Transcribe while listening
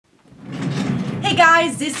Hey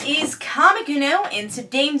guys, this is Comic Uno, and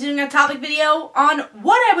today I'm doing a topic video on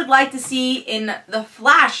what I would like to see in The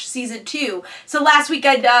Flash Season 2. So last week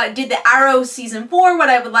I did the Arrow Season 4, what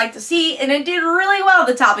I would like to see, and it did really well,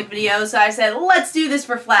 the topic video, so I said, let's do this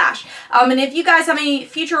for Flash. And if you guys have any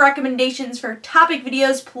future recommendations for topic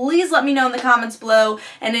videos, please let me know in the comments below,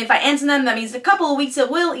 and if I answer them, that means a couple of weeks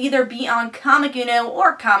it will either be on Comic Uno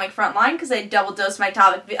or Comic Frontline, because I double dose my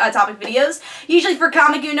topic videos. Usually for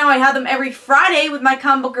Comic Uno, I have them every Friday with my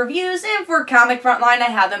comic book reviews, and for Comic Frontline I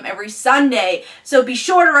have them every Sunday, so be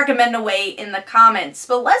sure to recommend away in the comments.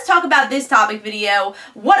 But let's talk about this topic video,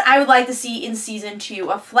 what I would like to see in Season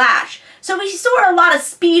 2 of Flash. So we saw a lot of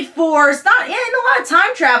Speed Force, and a lot of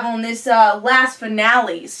time travel in this last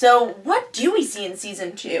finale. So what do we see in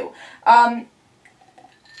Season 2?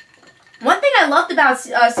 One thing I loved about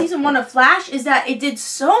Season 1 of Flash is that it did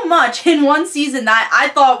so much in one season that I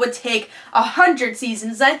thought would take 100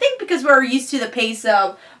 seasons. I think because we're used to the pace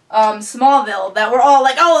of Smallville, that we're all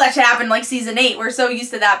like, oh, that should happen like Season 8. We're so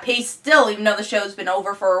used to that pace still, even though the show's been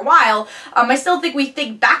over for a while. I still think we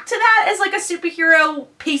think back to that as like a superhero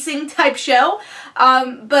pacing type show.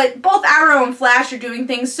 But both Arrow and Flash are doing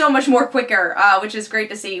things so much more quicker, which is great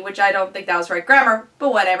to see, which I don't think that was right grammar,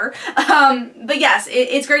 but whatever. But yes,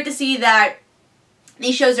 it's great to see that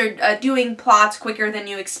these shows are doing plots quicker than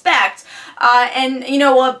you expect. And, you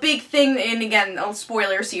know, a big thing, and again, no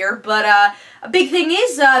spoilers here, but a big thing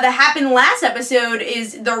is that happened last episode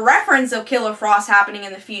is the reference of Killer Frost happening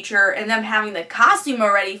in the future and them having the costume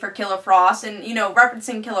already for Killer Frost and, you know,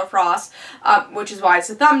 referencing Killer Frost, which is why it's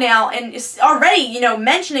a thumbnail, and it's already, you know,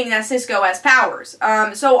 mentioning that Cisco has powers.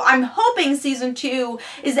 So I'm hoping Season 2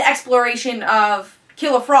 is the exploration of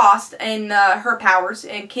Killer Frost and her powers,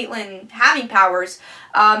 and Caitlin having powers,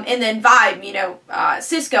 and then Vibe, you know,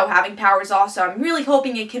 Cisco having powers also. I'm really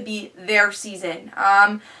hoping it could be their season.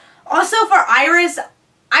 Also for Iris,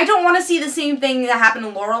 I don't want to see the same thing that happened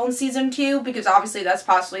to Laurel in Season 2, because obviously that's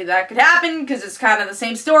possibly that could happen, because it's kind of the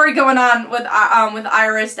same story going on with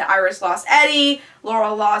Iris, that Iris lost Eddie,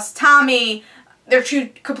 Laurel lost Tommy. They're two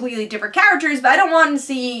completely different characters, but I don't want to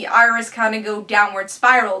see Iris kind of go downward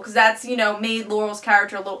spiral, because that's, you know, made Laurel's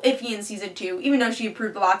character a little iffy in Season 2, even though she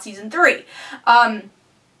improved a lot in Season 3. And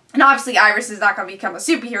obviously Iris is not going to become a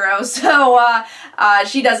superhero, so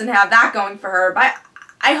she doesn't have that going for her, but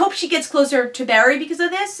I hope she gets closer to Barry because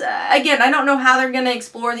of this. Again, I don't know how they're going to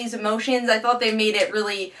explore these emotions. I thought they made it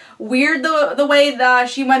really weird the way that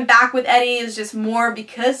she went back with Eddie. It was just more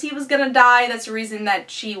because he was going to die. That's the reason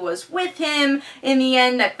that she was with him in the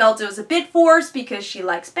end. I felt it was a bit forced because she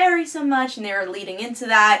likes Barry so much and they were leading into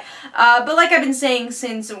that. But like I've been saying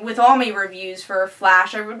since with all my reviews for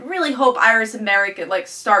Flash, I would really hope Iris and Barry could like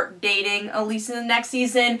start dating at least in the next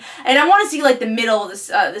season. And I want to see like the middle of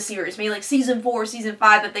the series, maybe like Season 4, Season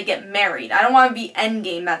 5, that they get married. I don't want to be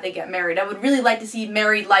Endgame that they get married. I would really like to see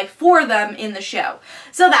married life for them in the show.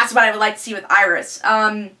 So that's what I would like to see with Iris.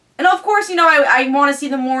 And of course, you know, I want to see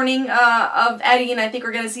the mourning of Eddie, and I think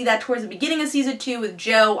we're going to see that towards the beginning of Season 2 with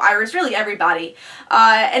Joe, Iris, really everybody.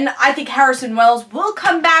 And I think Harrison Wells will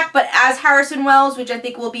come back, but as Harrison Wells, which I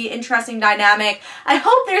think will be an interesting dynamic. I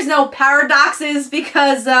hope there's no paradoxes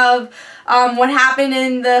because of what happened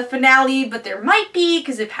in the finale, but there might be,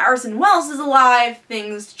 because if Harrison Wells is alive,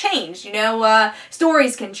 things change, you know,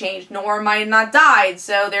 stories can change. Nora might have not died,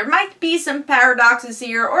 so there might be some paradoxes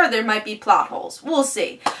here, or there might be plot holes. We'll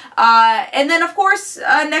see. And then, of course,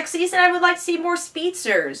 next season I would like to see more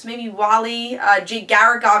speedsters. Maybe Wally. Jay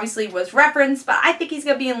Garrick obviously was referenced, but I think he's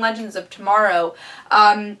going to be in Legends of Tomorrow.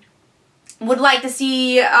 Would like to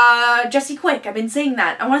see Jesse Quick. I've been saying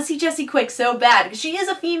that. I want to see Jesse Quick so bad, because she is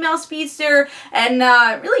a female speedster, and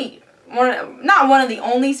really not one of the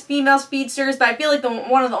only female speedsters, but I feel like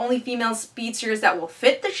one of the only female speedsters that will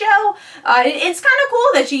fit the show. It's kind of cool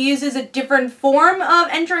that she uses a different form of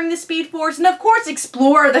entering the Speed Force, and of course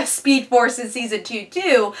explore the Speed Force in Season 2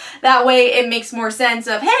 too. That way it makes more sense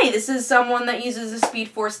of, hey, this is someone that uses the Speed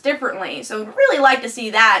Force differently. So I'd really like to see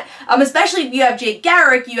that. Especially if you have Jake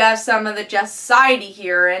Garrick, you have some of the Just Society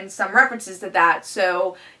here and some references to that.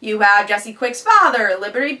 So you have Jesse Quick's father,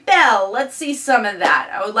 Liberty Bell. Let's see some of that.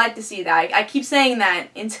 I would like to see that. I keep saying that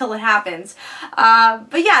until it happens.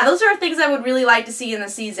 But yeah, those are things I would really like to see in the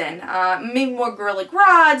season. Maybe more Gorilla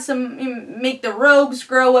Grodd, make the Rogues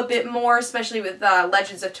grow a bit more, especially with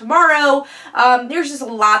Legends of Tomorrow. There's just a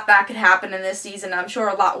lot that could happen in this season. I'm sure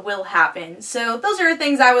a lot will happen. So those are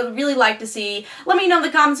things I would really like to see. Let me know in the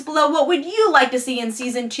comments below, what would you like to see in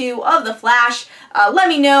Season 2 of The Flash? Let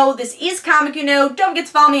me know. This is Comic Uno. Don't forget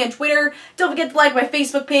to follow me on Twitter. Don't forget to like my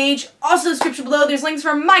Facebook page. Also, in the description below, there's links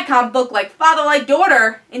for my comic book Like Father Like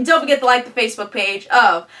Daughter, and don't forget to like the Facebook page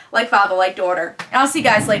of Like Father Like Daughter. And I'll see you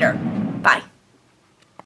guys later. Bye.